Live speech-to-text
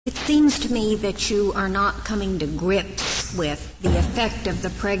It seems to me that you are not coming to grips with the effect of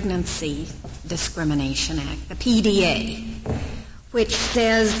the Pregnancy Discrimination Act, the PDA, which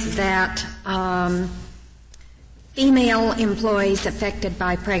says that female employees affected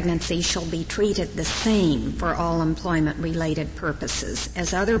by pregnancy shall be treated the same for all employment-related purposes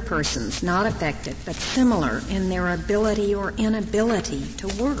as other persons not affected but similar in their ability or inability to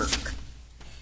work.